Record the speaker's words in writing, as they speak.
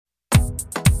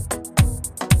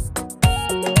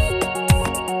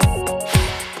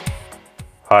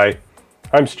Hi,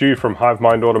 I'm Stu from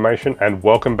HiveMind Automation and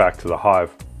welcome back to the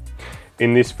Hive.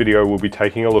 In this video we'll be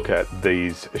taking a look at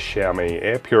these XiaoMi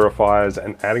Air Purifiers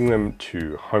and adding them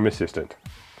to Home Assistant.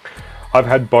 I've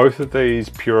had both of these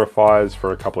purifiers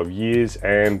for a couple of years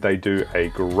and they do a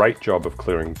great job of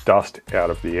clearing dust out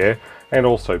of the air and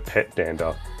also pet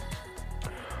dander.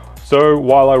 So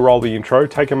while I roll the intro,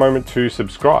 take a moment to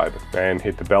subscribe and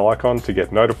hit the bell icon to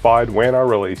get notified when I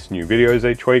release new videos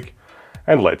each week.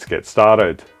 And let's get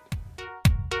started.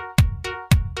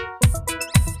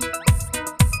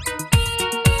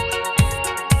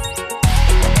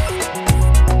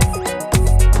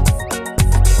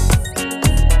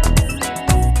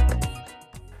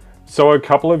 So a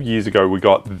couple of years ago we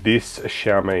got this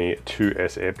XiaoMi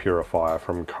 2S Air Purifier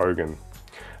from Kogan.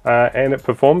 And it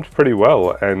performed pretty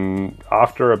well, and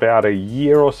after about a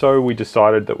year or so we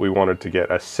decided that we wanted to get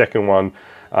a second one,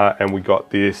 and we got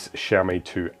this XiaoMi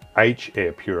 2H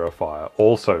Air Purifier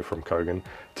also from Kogan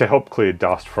to help clear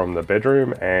dust from the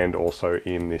bedroom and also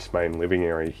in this main living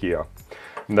area here.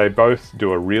 And they both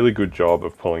do a really good job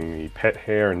of pulling the pet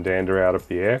hair and dander out of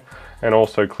the air and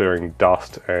also clearing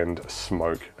dust and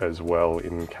smoke as well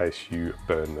in case you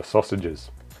burn the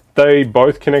sausages. They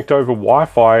both connect over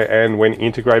Wi-Fi, and when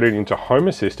integrated into Home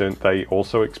Assistant, they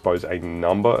also expose a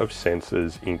number of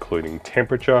sensors including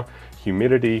temperature,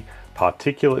 humidity,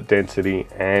 particulate density,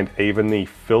 and even the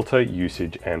filter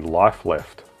usage and life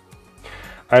left.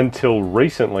 Until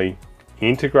recently,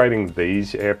 integrating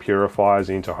these air purifiers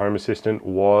into Home Assistant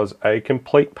was a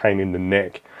complete pain in the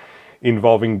neck,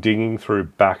 involving digging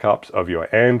through backups of your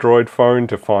Android phone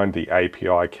to find the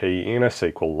API key in a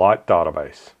SQLite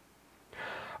database.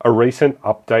 A recent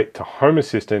update to Home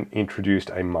Assistant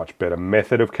introduced a much better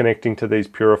method of connecting to these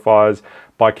purifiers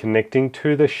by connecting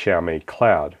to the XiaoMi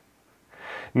cloud.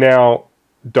 Now,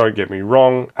 don't get me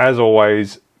wrong, as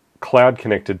always,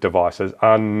 cloud-connected devices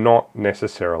are not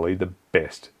necessarily the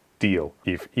best deal.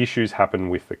 If issues happen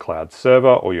with the cloud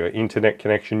server or your internet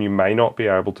connection, you may not be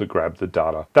able to grab the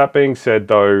data. That being said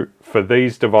though, for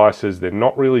these devices, they're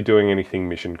not really doing anything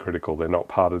mission critical. They're not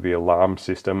part of the alarm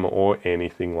system or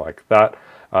anything like that.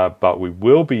 But we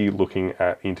will be looking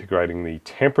at integrating the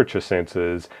temperature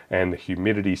sensors and the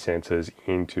humidity sensors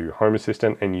into Home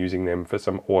Assistant and using them for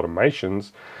some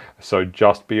automations. So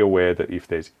just be aware that if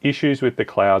there's issues with the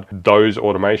cloud, those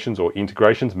automations or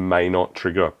integrations may not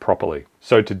trigger properly.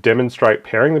 So to demonstrate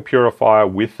pairing the purifier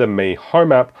with the Mi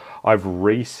Home app, I've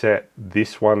reset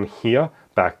this one here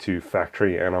back to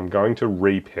factory and I'm going to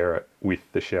repair it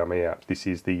with the XiaoMi app. This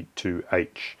is the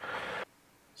 2H.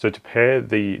 So to pair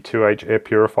the 2H Air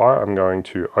Purifier, I'm going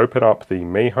to open up the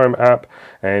Mi Home app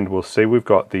and we'll see we've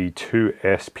got the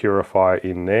 2S Purifier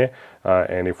in there.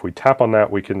 And if we tap on that,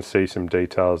 we can see some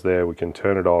details there. We can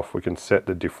turn it off, we can set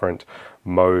the different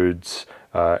modes,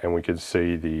 and we can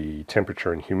see the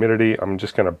temperature and humidity. I'm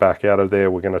just going to back out of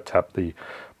there. We're going to tap the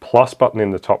plus button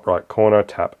in the top right corner,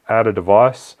 tap Add a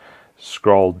Device,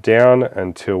 scroll down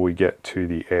until we get to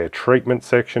the Air Treatment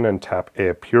section and tap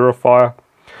Air Purifier.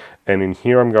 And in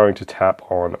here I'm going to tap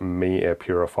on Mi Air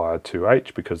Purifier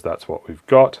 2H because that's what we've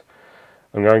got.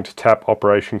 I'm going to tap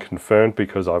Operation Confirmed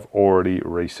because I've already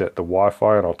reset the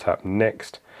Wi-Fi, and I'll tap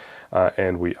Next.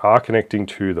 And we are connecting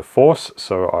to the Force,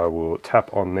 so I will tap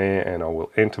on there and I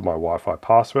will enter my Wi-Fi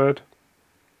password.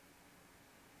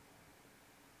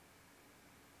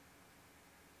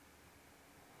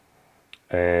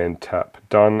 And tap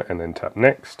Done and then tap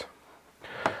Next.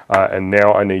 And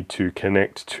now I need to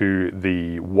connect to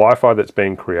the Wi-Fi that's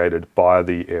being created by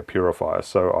the air purifier.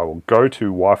 So I will go to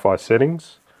Wi-Fi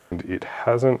settings, and it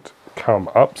hasn't come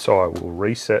up, so I will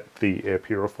reset the air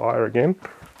purifier again,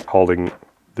 holding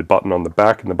the button on the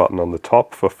back and the button on the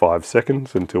top for 5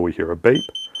 seconds until we hear a beep.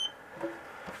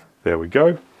 There we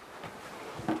go.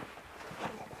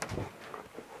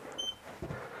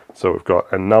 So we've got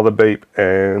another beep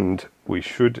and we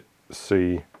should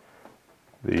see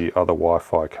the other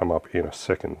Wi-Fi come up in a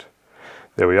second.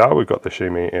 There we are, we've got the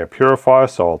XiaoMi Air Purifier,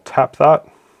 so I'll tap that.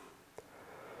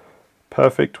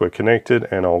 Perfect, we're connected,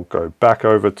 and I'll go back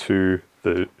over to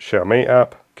the XiaoMi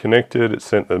app. Connected, it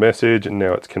sent the message, and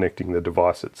now it's connecting the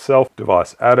device itself.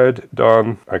 Device added,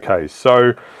 done. Okay,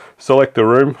 so select the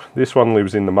room. This one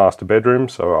lives in the master bedroom,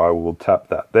 so I will tap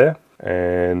that there.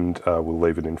 And we'll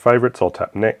leave it in favorites. I'll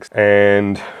tap next,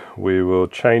 and we will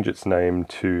change its name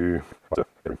to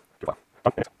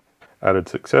added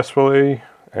successfully,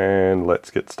 and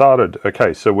let's get started.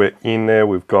 Okay, so we're in there.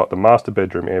 We've got the master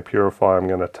bedroom air purifier. I'm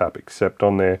going to tap accept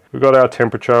on there. We've got our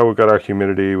temperature, we've got our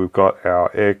humidity, we've got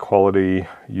our air quality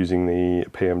using the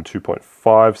PM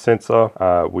 2.5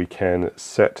 sensor. We can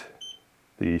set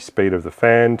the speed of the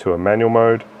fan to a manual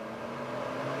mode.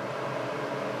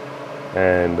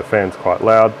 and the fan's quite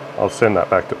loud. I'll send that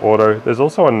back to auto. There's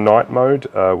also a night mode,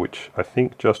 which I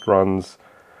think just runs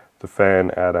the fan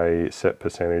at a set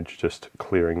percentage, just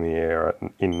clearing the air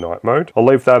in night mode. I'll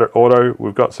leave that at auto.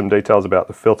 We've got some details about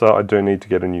the filter. I do need to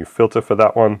get a new filter for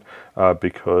that one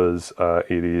because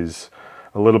it is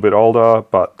a little bit older,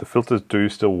 but the filters do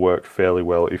still work fairly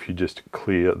well if you just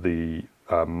clear the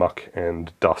muck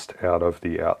and dust out of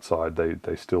the outside.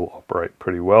 They still operate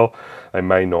pretty well. They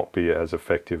may not be as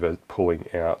effective as pulling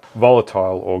out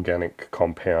volatile organic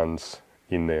compounds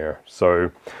in there.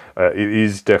 So it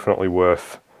is definitely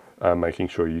worth making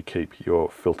sure you keep your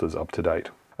filters up to date.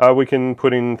 We can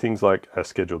put in things like a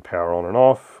scheduled power on and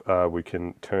off. We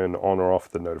can turn on or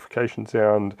off the notification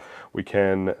sound. We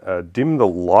can dim the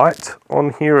light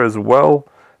on here as well.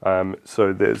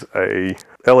 So there's a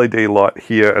LED light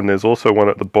here, and there's also one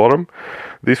at the bottom.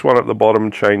 This one at the bottom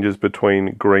changes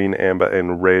between green, amber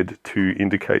and red to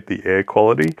indicate the air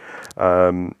quality.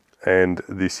 And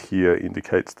this here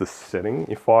indicates the setting.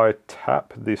 If I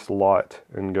tap this light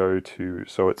and go to,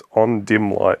 so it's on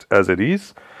dim light as it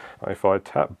is. If I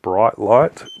tap bright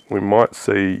light, we might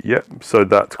see, yep, so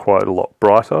that's quite a lot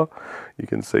brighter. You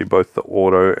can see both the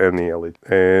auto and the LED.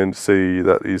 And see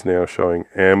that is now showing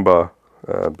amber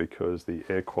because the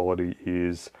air quality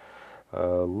is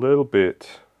a little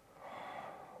bit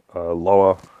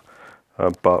lower,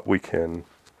 but we can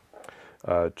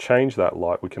change that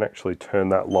light. We can actually turn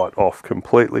that light off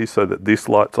completely so that this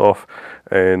light's off,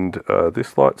 and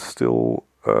this light's still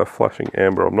flashing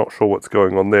amber. I'm not sure what's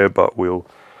going on there, but we'll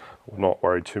not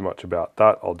worry too much about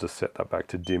that. I'll just set that back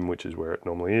to dim, which is where it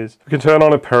normally is. We can turn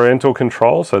on a parental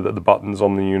control so that the buttons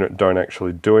on the unit don't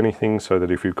actually do anything, so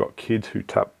that if you've got kids who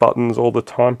tap buttons all the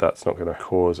time, that's not going to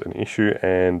cause an issue.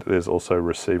 And there's also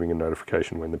receiving a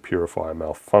notification when the purifier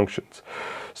malfunctions.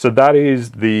 So that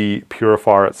is the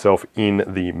purifier itself in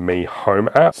the Mi Home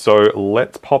app. So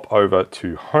let's pop over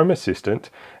to Home Assistant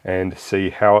and see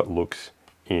how it looks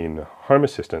in Home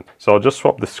Assistant. So I'll just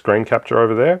swap the screen capture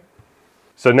over there.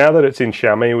 So now that it's in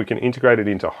Xiaomi, we can integrate it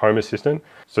into Home Assistant.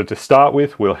 So to start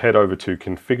with, we'll head over to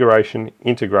Configuration,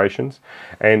 Integrations,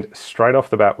 and straight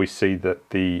off the bat, we see that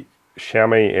the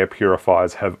Xiaomi Air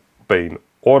Purifiers have been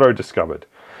auto-discovered.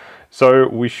 So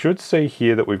we should see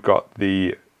here that we've got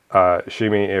the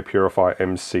XiaoMi Air Purifier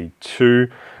MC2.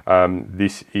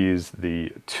 This is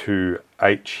the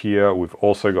 2H here. We've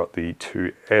also got the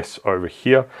 2S over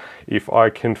here. If I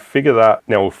configure that,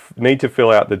 now we'll need to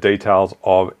fill out the details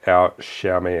of our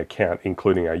Xiaomi account,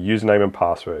 including our username and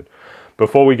password.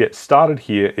 Before we get started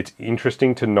here, it's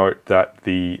interesting to note that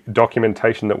the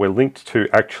documentation that we're linked to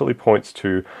actually points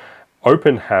to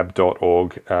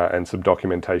openhab.org and some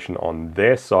documentation on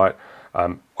their site.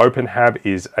 OpenHab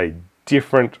is a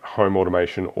different home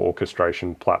automation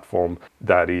orchestration platform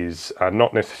that is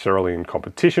not necessarily in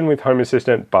competition with Home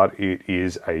Assistant, but it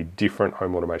is a different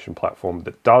home automation platform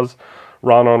that does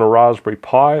run on a Raspberry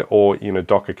Pi or in a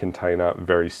Docker container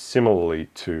very similarly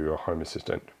to a Home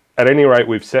Assistant. At any rate,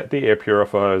 we've set the air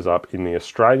purifiers up in the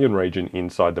Australian region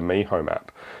inside the Mi Home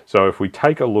app. So if we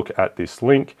take a look at this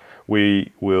link,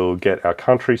 we will get our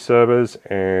country servers,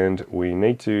 and we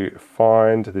need to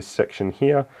find this section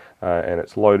here, and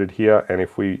it's loaded here. And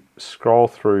if we scroll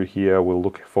through here, we'll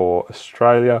look for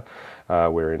Australia.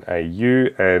 We're in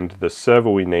AU, and the server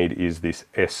we need is this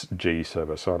SG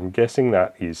server. So I'm guessing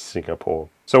that is Singapore.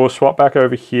 So we'll swap back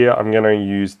over here. I'm going to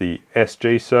use the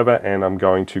SG server, and I'm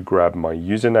going to grab my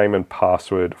username and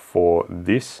password for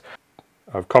this.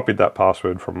 I've copied that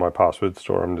password from my password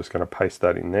store. I'm just going to paste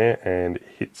that in there and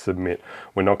hit submit.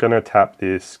 We're not going to tap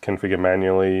this configure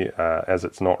manually as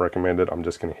it's not recommended. I'm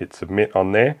just going to hit submit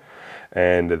on there,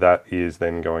 and that is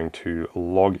then going to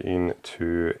log in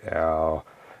to our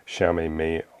Xiaomi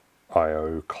Mi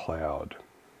IO cloud.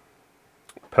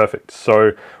 Perfect.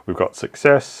 So we've got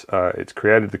success. It's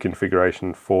created the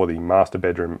configuration for the master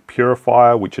bedroom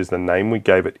purifier, which is the name we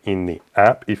gave it in the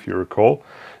app, if you recall.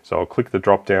 So I'll click the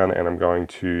drop down, and I'm going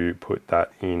to put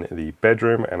that in the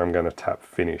bedroom, and I'm going to tap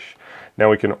finish. Now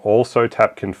we can also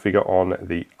tap configure on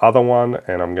the other one,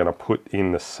 and I'm going to put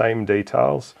in the same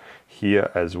details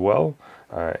here as well.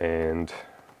 And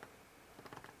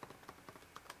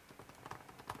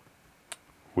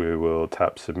we will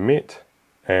tap submit.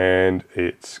 And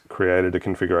it's created a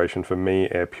configuration for Mi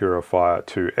Air Purifier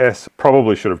 2S.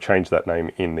 Probably should have changed that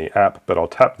name in the app, but I'll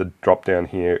tap the drop down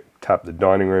here, tap the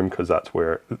dining room because that's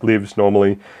where it lives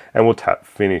normally, and we'll tap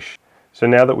finish. So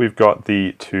now that we've got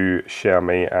the two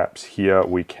Xiaomi apps here,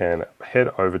 we can head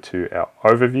over to our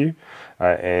overview,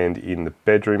 and in the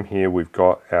bedroom here we've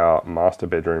got our master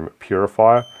bedroom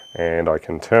purifier, and I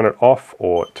can turn it off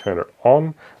or turn it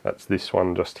on. That's this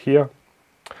one just here.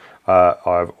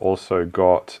 I've also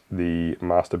got the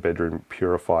master bedroom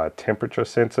purifier temperature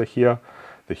sensor here,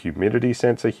 the humidity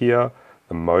sensor here,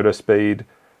 the motor speed,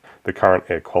 the current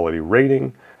air quality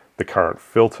reading, the current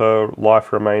filter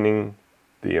life remaining,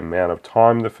 the amount of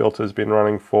time the filter's been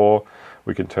running for.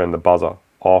 We can turn the buzzer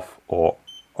off or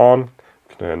on.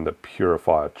 We can turn the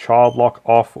purifier child lock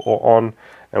off or on,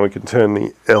 and we can turn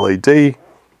the LED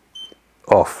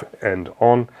off and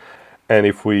on. And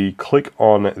if we click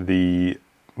on the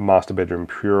master bedroom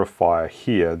purifier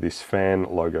here, this fan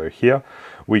logo here,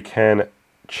 we can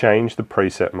change the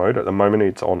preset mode. At the moment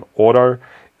it's on auto.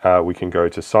 We can go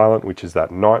to silent, which is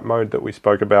that night mode that we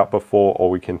spoke about before, or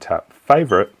we can tap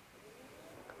favorite.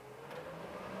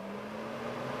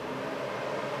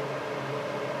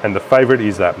 And the favorite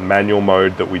is that manual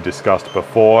mode that we discussed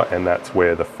before, and that's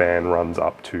where the fan runs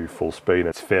up to full speed.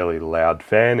 It's a fairly loud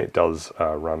fan. It does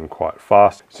run quite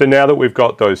fast. So now that we've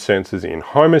got those sensors in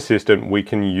Home Assistant, we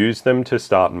can use them to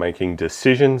start making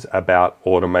decisions about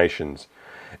automations,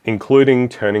 including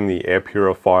turning the air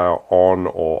purifier on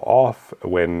or off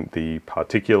when the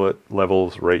particulate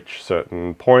levels reach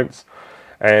certain points.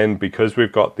 And because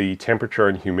we've got the temperature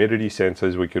and humidity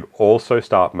sensors, we could also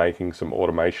start making some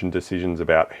automation decisions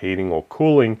about heating or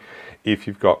cooling if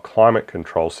you've got climate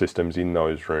control systems in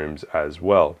those rooms as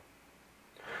well.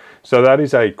 So that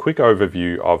is a quick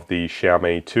overview of the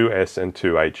XiaoMi 2S and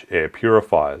 2H air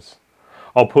purifiers.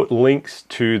 I'll put links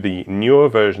to the newer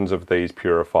versions of these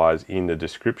purifiers in the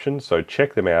description, so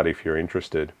check them out if you're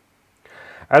interested.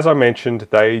 As I mentioned,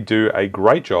 they do a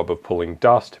great job of pulling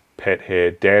dust, pet hair,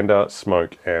 dander,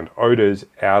 smoke and odors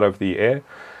out of the air,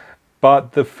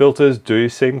 but the filters do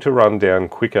seem to run down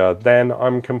quicker than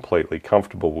I'm completely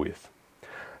comfortable with.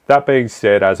 That being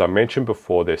said, as I mentioned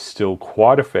before, they're still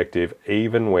quite effective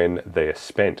even when they're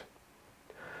spent.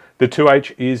 The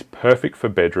 2H is perfect for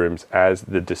bedrooms, as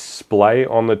the display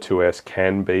on the 2S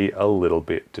can be a little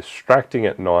bit distracting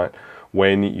at night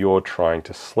when you're trying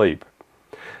to sleep.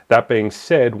 That being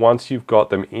said, once you've got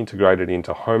them integrated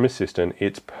into Home Assistant,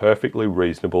 it's perfectly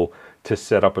reasonable to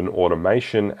set up an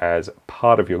automation as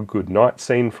part of your good night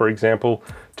scene, for example,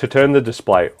 to turn the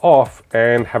display off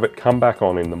and have it come back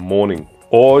on in the morning,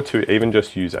 or to even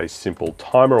just use a simple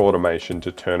timer automation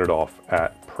to turn it off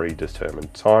at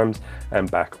predetermined times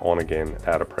and back on again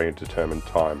at a predetermined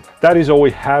time. That is all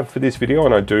we have for this video,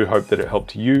 and I do hope that it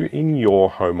helped you in your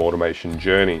home automation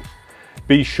journey.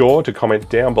 Be sure to comment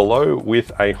down below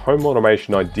with a home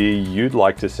automation idea you'd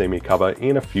like to see me cover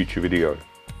in a future video.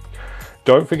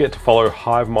 Don't forget to follow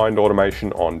HiveMind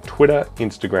Automation on Twitter,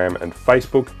 Instagram and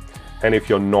Facebook, and if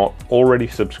you're not already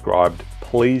subscribed,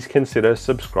 please consider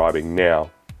subscribing now.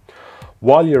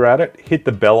 While you're at it, hit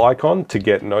the bell icon to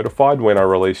get notified when I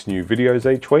release new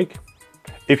videos each week.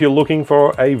 If you're looking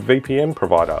for a VPN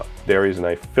provider, there is an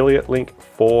affiliate link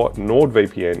for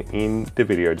NordVPN in the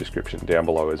video description down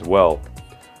below as well.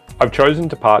 I've chosen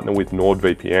to partner with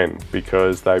NordVPN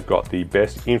because they've got the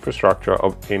best infrastructure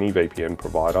of any VPN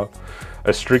provider,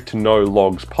 a strict no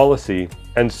logs policy,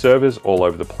 and servers all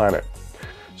over the planet.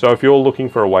 So if you're looking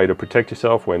for a way to protect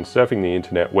yourself when surfing the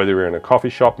internet, whether you're in a coffee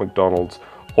shop, McDonald's,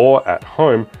 or at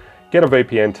home, get a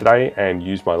VPN today and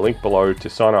use my link below to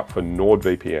sign up for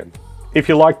NordVPN. If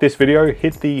you like this video,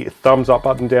 hit the thumbs up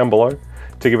button down below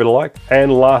to give it a like.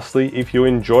 And lastly, if you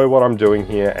enjoy what I'm doing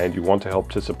here and you want to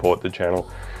help to support the channel,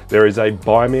 there is a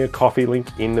Buy Me a Coffee link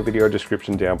in the video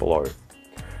description down below.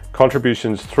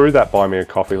 Contributions through that Buy Me a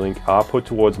Coffee link are put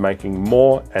towards making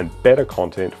more and better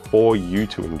content for you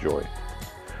to enjoy.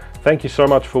 Thank you so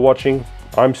much for watching.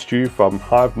 I'm Stu from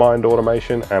HiveMind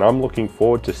Automation, and I'm looking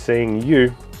forward to seeing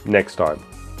you next time.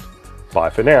 Bye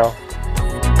for now.